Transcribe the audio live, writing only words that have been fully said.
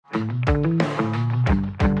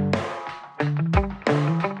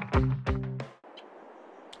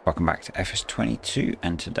welcome back to FS22,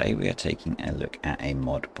 and today we are taking a look at a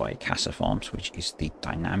mod by Kassa Farms, which is the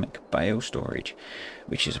dynamic bale storage,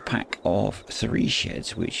 which is a pack of 3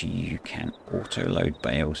 sheds which you can auto load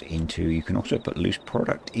bales into. You can also put loose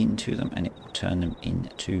product into them and it will turn them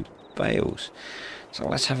into bales. So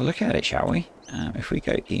let's have a look at it, shall we? If we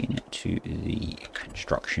go into the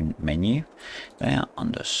construction menu, they are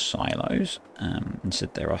under silos. And so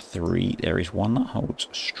there are 3. There is one that holds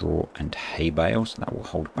straw and hay bales that will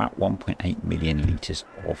hold about 1.8 million litres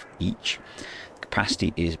of each. The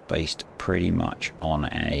capacity is based pretty much on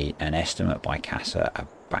an estimate by Kassa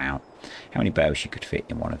about how many bales you could fit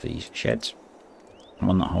in one of these sheds.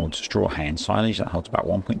 One that holds straw, hay and silage that holds about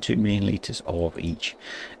 1.2 million litres of each,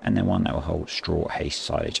 and then one that will hold straw, hay,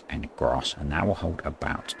 silage and grass, and that will hold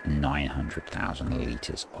about 900,000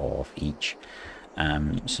 litres of each.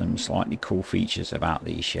 Some slightly cool features about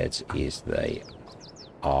these sheds is they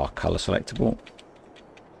are colour selectable,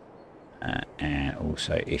 and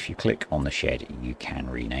also if you click on the shed you can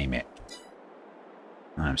rename it.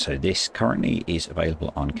 So this currently is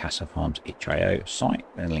available on Kassa Farms itch.io site.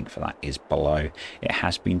 The link for that is below. It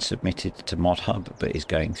has been submitted to ModHub, but is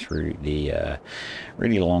going through the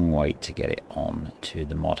really long wait to get it on to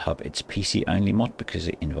the ModHub. It's PC only mod because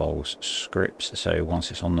it involves scripts. So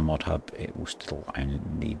once it's on the ModHub, it will still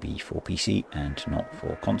only be for PC and not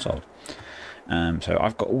for console. So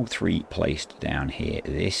I've got all 3 placed down here.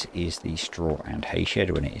 This is the straw and hay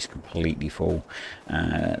shed when it is completely full.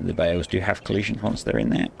 The bales do have collisions once they're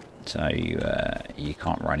in there, so you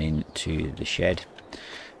can't run into the shed.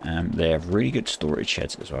 They have really good storage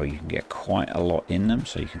sheds as well. You can get quite a lot in them.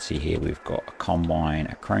 So you can see here we've got a combine,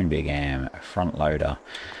 a Krone Big M, a front loader,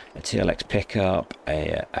 a TLX pickup,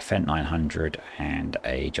 a Fendt 900 and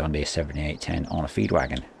a John Deere 7810 on a feed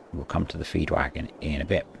wagon. We'll come to the feed wagon in a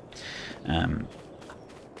bit.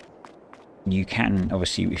 You can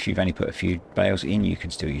obviously, if you've only put a few bales in, you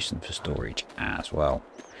can still use them for storage as well.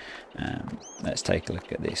 Let's take a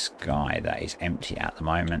look at this guy that is empty at the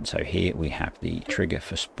moment. So here we have the trigger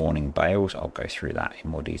for spawning bales. I'll go through that in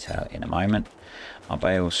more detail in a moment. Our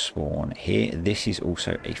bales spawn here. This is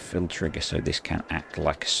also a fill trigger, so this can act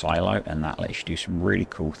like a silo, and that lets you do some really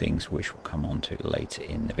cool things which we'll come on to later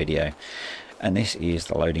in the video. And this is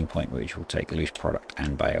the loading point, which will take loose product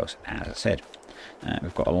and bales, as I said.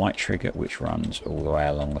 We've got a light trigger which runs all the way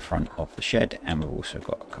along the front of the shed, and we've also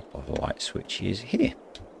got a couple of light switches here.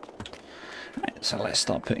 Right, so let's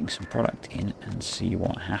start putting some product in and see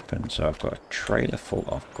what happens. So I've got a trailer full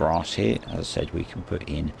of grass here. As I said, we can put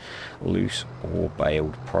in loose or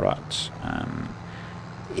baled products.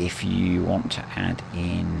 If you want to add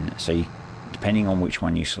in, so depending on which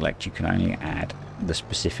one you select, you can only add the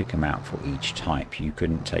specific amount for each type. You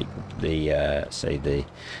couldn't take the say the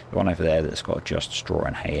one over there that's got just straw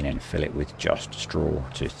and hay and then fill it with just straw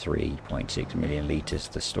to 3.6 million litres.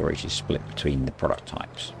 The storage is split between the product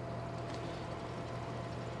types.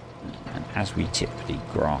 And as we tip the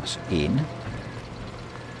grass in,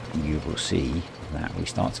 you will see that we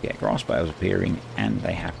start to get grass bales appearing, and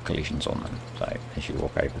they have collisions on them. So as you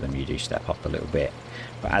walk over them, you do step up a little bit.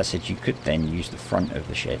 But as I said, you could then use the front of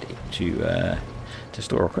the shed to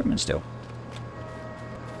store equipment still.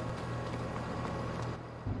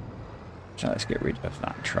 So let's get rid of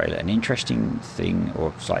that trailer. An interesting thing,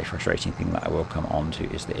 or slightly frustrating thing, that I will come on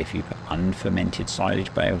to is that if you put unfermented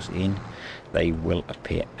silage bales in, they will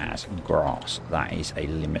appear as grass. That is a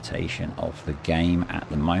limitation of the game at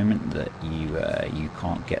the moment, that you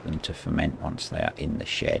can't get them to ferment once they are in the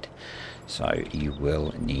shed. So you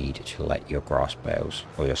will need to let your grass bales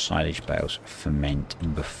or your silage bales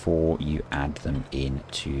ferment before you add them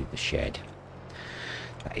into the shed.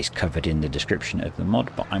 That is covered in the description of the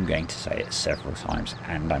mod, but I'm going to say it several times,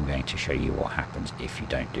 and I'm going to show you what happens if you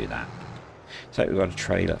don't do that. So we've got a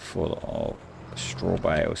trailer full of straw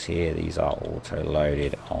bales here. These are auto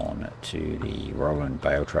loaded on to the Roland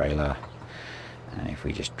bale trailer, and if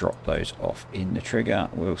we just drop those off in the trigger,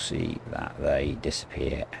 we'll see that they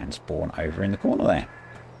disappear and spawn over in the corner there.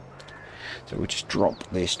 So we'll just drop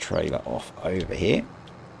this trailer off over here,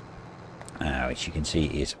 which you can see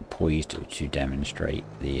is poised to demonstrate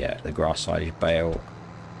the grass silage bale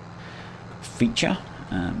feature.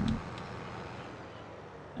 And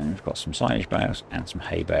we've got some silage bales and some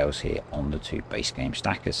hay bales here on the 2 base game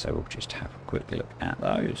stackers, so we'll just have a quick look at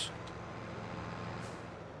those.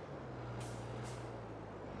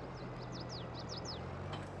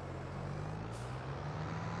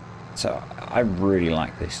 So I really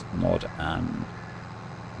like this mod.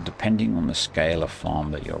 depending on the scale of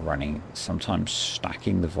farm that you're running, sometimes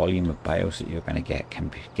stacking the volume of bales that you're going to get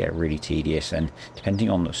can get really tedious, and depending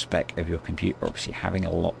on the spec of your computer, obviously having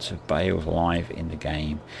lots of bales live in the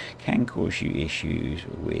game can cause you issues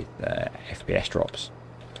with FPS drops.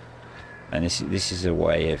 And this is a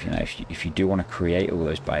way of, you know, if you do want to create all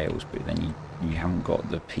those bales, but then you haven't got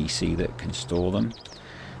the PC that can store them,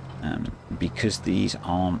 because these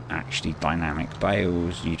aren't actually dynamic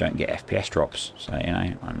bales, you don't get FPS drops. So, you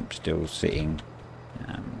know, I'm still sitting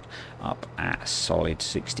up at solid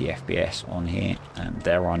 60 FPS on here, and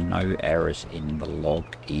there are no errors in the log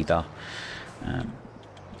either.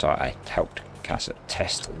 So I helped Kassa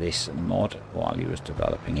test this mod while he was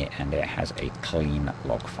developing it, and it has a clean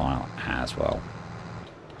log file as well.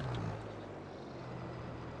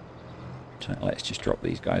 So let's just drop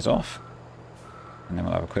these guys off, and then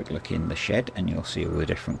we'll have a quick look in the shed, and you'll see all the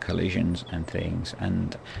different collisions and things.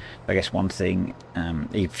 And I guess one thing,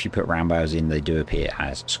 if you put round bales in, they do appear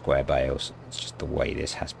as square bales. It's just the way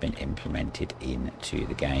this has been implemented into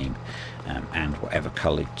the game, and whatever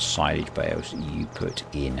coloured silage bales you put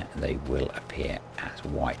in, they will appear as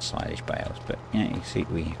white silage bales. But yeah, you see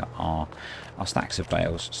we got our stacks of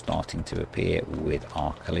bales starting to appear with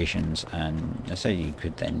our collisions, and so you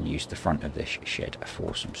could then use the front of this shed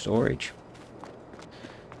for some storage.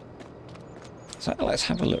 So let's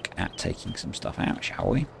have a look at taking some stuff out, shall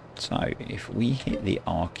we? So if we hit the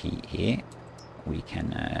R key here, we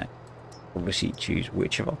can obviously choose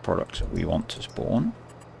which of our products we want to spawn,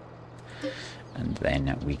 and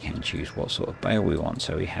then we can choose what sort of bale we want.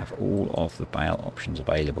 So we have all of the bale options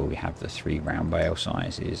available. We have the 3 round bale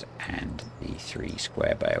sizes and the 3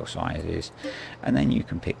 square bale sizes, and then you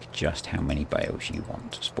can pick just how many bales you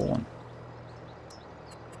want to spawn,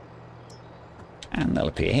 and they'll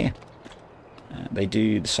appear here.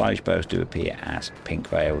 The silage bales do appear as pink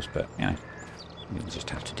bales, but you know, we'll just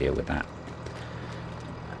have to deal with that.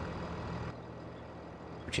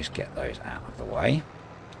 We'll just get those out of the way.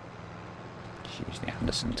 Just use the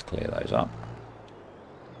Anderson to clear those up.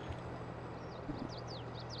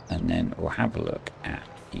 And then we'll have a look at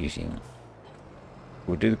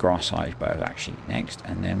we'll do the grass silage bales actually next,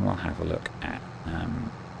 and then we'll have a look at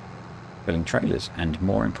filling trailers, and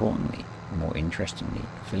more importantly, more interestingly,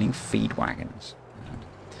 filling feed wagons.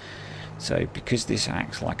 So because this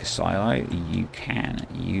acts like a silo, you can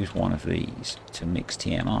use one of these to mix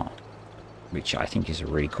TMR, which I think is a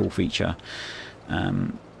really cool feature.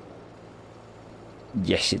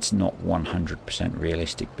 Yes, it's not 100%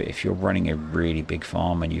 realistic, but if you're running a really big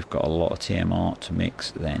farm and you've got a lot of TMR to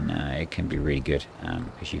mix, then it can be really good,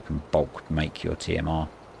 because you can bulk make your TMR.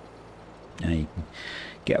 You can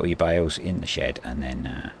get all your bales in the shed and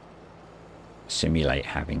then simulate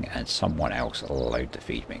having someone else load the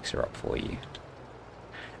feed mixer up for you.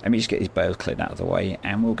 Let me just get these bales cleared out of the way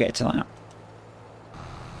and we'll get to that.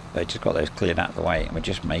 So just got those cleared out of the way, and we're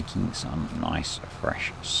just making some nice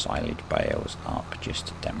fresh silage bales up just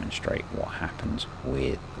to demonstrate what happens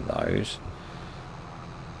with those.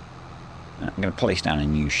 I'm going to place down a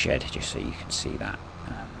new shed just so you can see that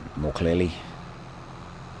more clearly,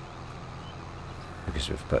 because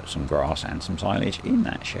we've put some grass and some silage in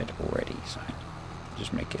that shed already, so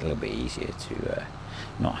just make it a little bit easier to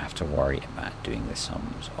not have to worry about doing the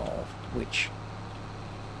sums of which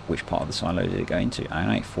part of the silo did it go into. I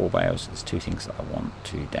only 4 bales. There's 2 things that I want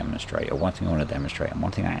to demonstrate, or one thing I want to demonstrate and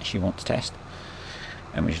one thing I actually want to test,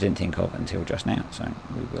 and which I didn't think of until just now, so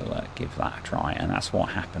we will give that a try. And that's what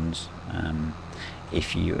happens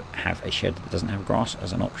if you have a shed that doesn't have grass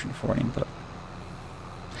as an option for an input.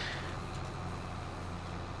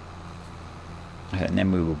 And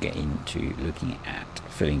then we will get into looking at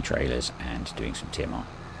filling trailers and doing some TMR,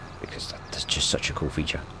 because that's just such a cool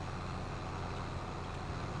feature.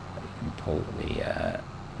 We can pull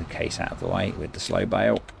the case out of the way with the slow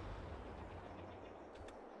bale.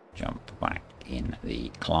 Jump back in the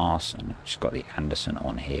class, and I've just got the Anderson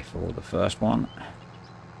on here for the first one.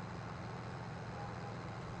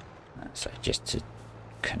 So just to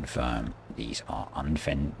confirm, these are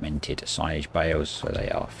unfermented silage bales, so they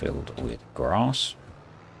are filled with grass.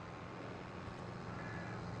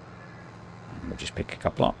 And we'll just pick a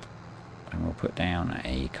couple up, and we'll put down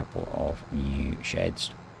a couple of new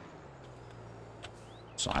sheds,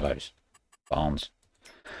 silos, barns.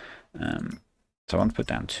 So I want to put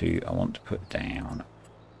down 2. I want to put down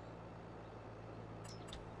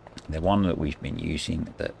the one that we've been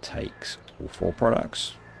using that takes all 4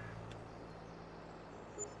 products.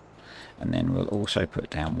 And then we'll also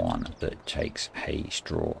put down one that takes hay,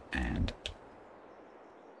 straw and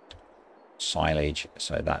silage,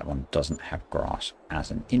 so that one doesn't have grass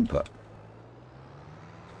as an input.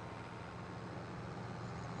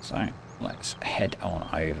 So let's head on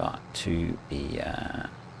over to the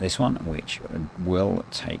this one, which will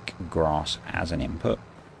take grass as an input.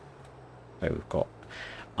 So we've got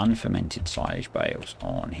unfermented silage bales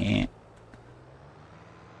on here.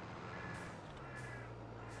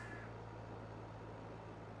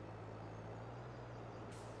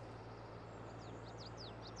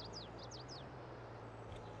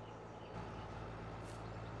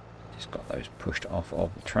 Just got those pushed off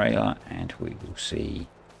of the trailer, and we will see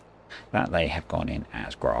that they have gone in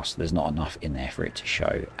as grass. There's not enough in there for it to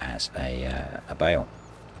show as a bale.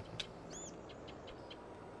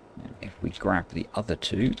 And if we grab the other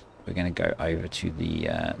two, we're going to go over to the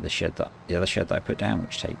other shed that I put down,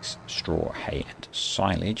 which takes straw, hay, and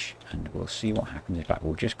silage, and we'll see what happens. In fact,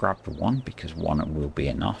 we'll just grab the one because one will be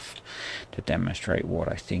enough to demonstrate what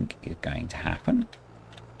I think is going to happen.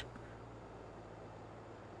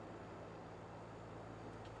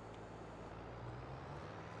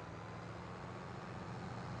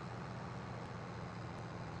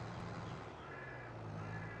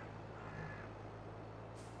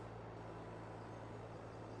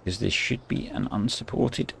 Because this should be an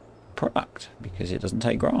unsupported product because it doesn't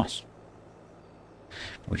take grass.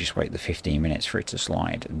 We'll just wait the 15 minutes for it to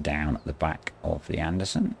slide down at the back of the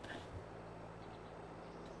Anderson.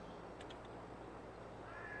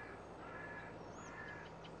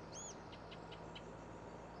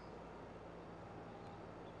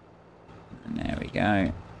 And there we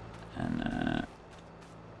go. And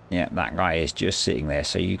yeah, that guy is just sitting there,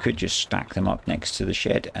 so you could just stack them up next to the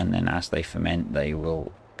shed, and then as they ferment they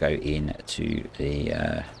will go into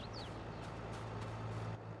the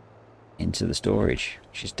storage,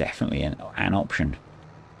 which is definitely an option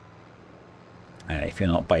if you're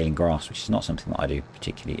not baling grass, which is not something that I do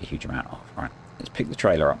particularly a huge amount of. Right, let's pick the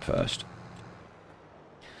trailer up first.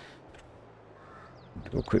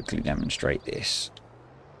 We'll quickly demonstrate this,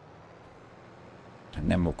 and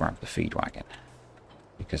then we'll grab the feed wagon,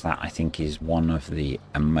 because that I think is one of the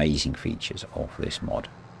amazing features of this mod.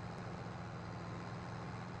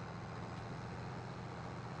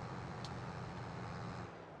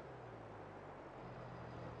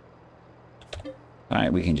 So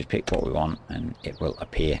we can just pick what we want and it will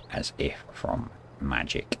appear as if from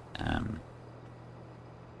magic.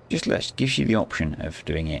 Just gives you the option of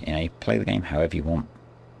doing it in a play the game however you want.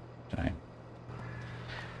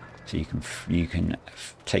 So you can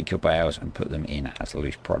take your bales and put them in as a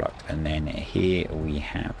loose product. And then here we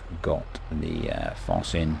have got the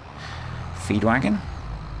Farsin feed wagon,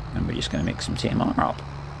 and we're just going to mix some TMR up.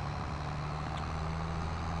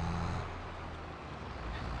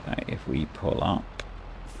 So if we pull up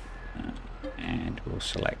and we'll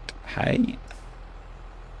select hay,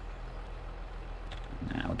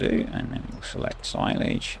 that'll do, and then we'll select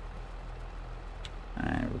silage,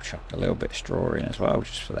 and we'll chuck a little bit of straw in as well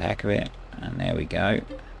just for the heck of it, and there we go.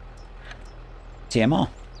 TMR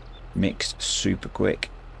mixed super quick.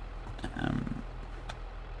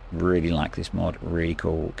 Really like this mod, really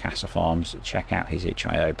cool. Kassa Farms, check out his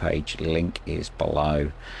itch.io page, link is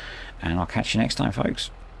below, and I'll catch you next time,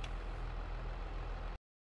 folks.